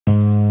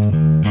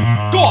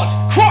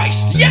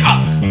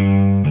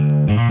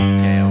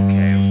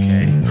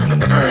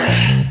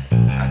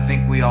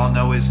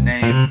his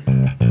name,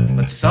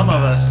 but some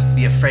of us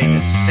be afraid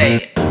to say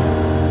it.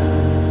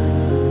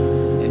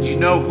 And you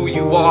know who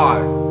you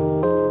are,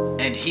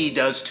 and he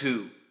does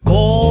too.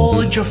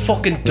 God, you're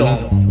fucking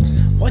dumb.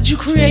 Why'd you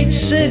create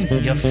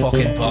sin, you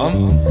fucking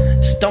bum?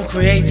 Just don't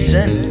create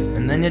sin,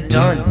 and then you're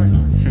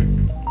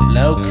done.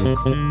 Loke.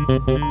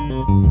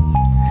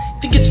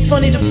 Think it's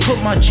funny to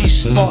put my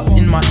G-spot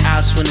in my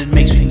ass when it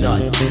makes me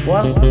nut.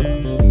 What?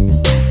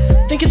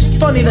 Think it's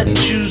funny that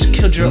Jews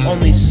killed your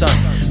only son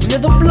when you're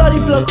the bloody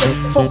bloke that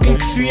fucking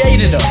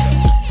created him.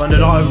 Find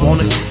it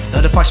ironic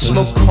that if I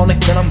smoke chronic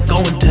then I'm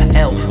going to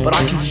hell, but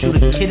I can shoot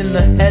a kid in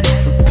the head,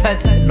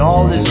 repent, and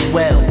all is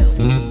well.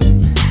 And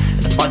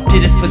if I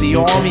did it for the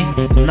army,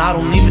 then I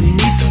don't even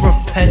need to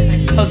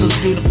repent, because those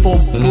beautiful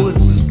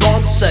bullets is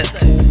God sent.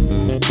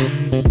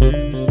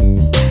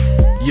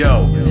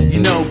 Yo, you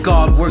know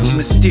God works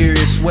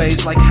mysterious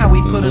ways, like how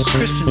he put us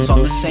Christians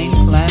on the same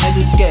planet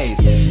as gays.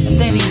 And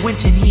then he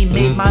went and he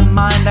made my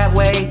mind that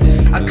way.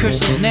 I curse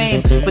his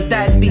name, but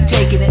that'd be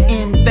taking it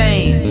in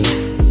vain.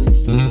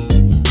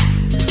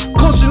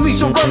 Constantly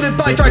surrounded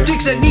by dry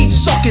dicks that need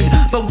sucking,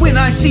 but when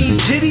I see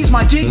titties,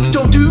 my dick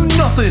don't do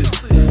nothing.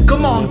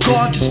 Come on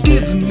God, just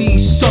give me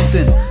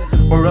something,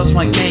 or else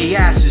my gay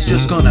ass is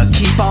just gonna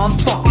keep on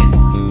fucking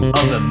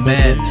other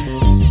men.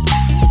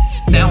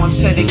 Now I'm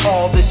sending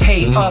all this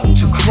hate up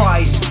to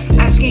Christ,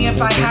 asking if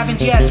I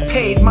haven't yet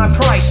paid my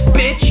price,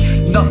 bitch.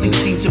 Nothing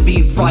seemed to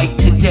be right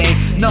today,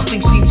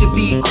 nothing seemed to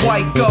be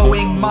quite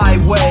going my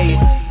way.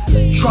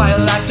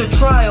 Trial after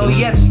trial,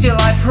 yet still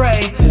I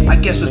pray. I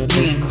guess with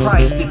me and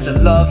Christ it's a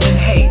love and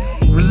hate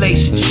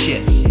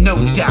relationship, no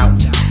doubt.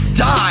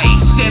 Die,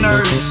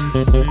 sinners!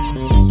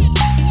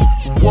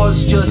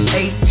 Was just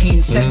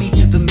 18, sent me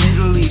to the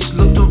Middle East.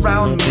 Looked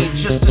around me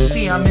just to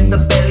see I'm in the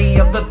belly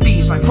of the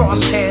beast. My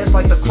crosshairs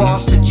like the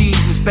cross that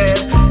Jesus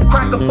bears.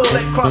 Crack a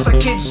bullet, cross a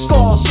kid's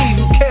skull, see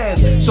who cares.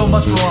 So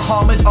much for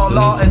Muhammad,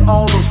 Allah, and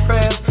all those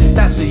prayers.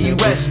 That's the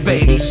US,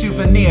 baby,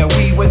 souvenir,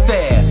 we were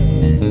there.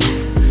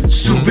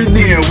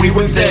 Souvenir, we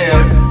were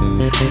there.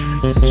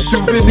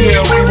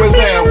 Souvenir, we were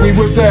there, we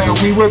were there,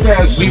 we were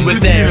there. We were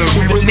there,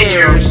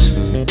 souvenirs.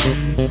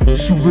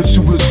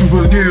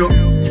 Souvenirs.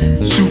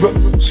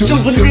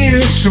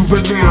 Souvenirs,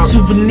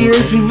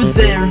 souvenirs, we were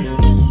there.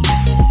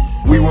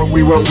 We were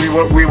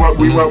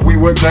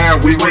there,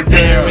 we were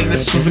there in the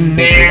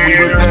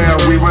souvenir.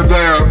 We were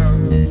there.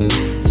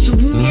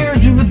 Souvenirs,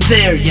 we were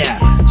there, yeah.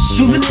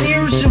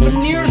 Souvenirs,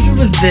 souvenirs, we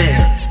were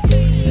there.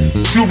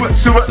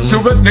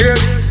 Souvenirs.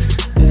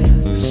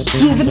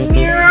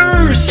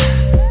 Souvenirs.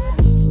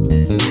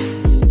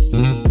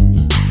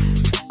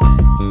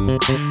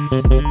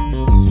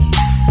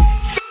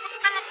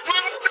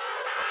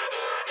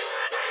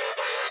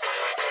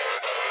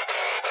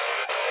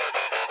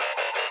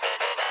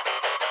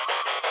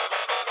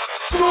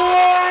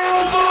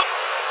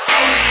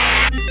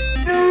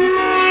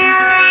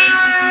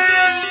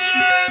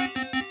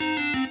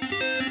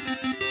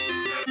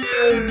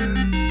 Yeah.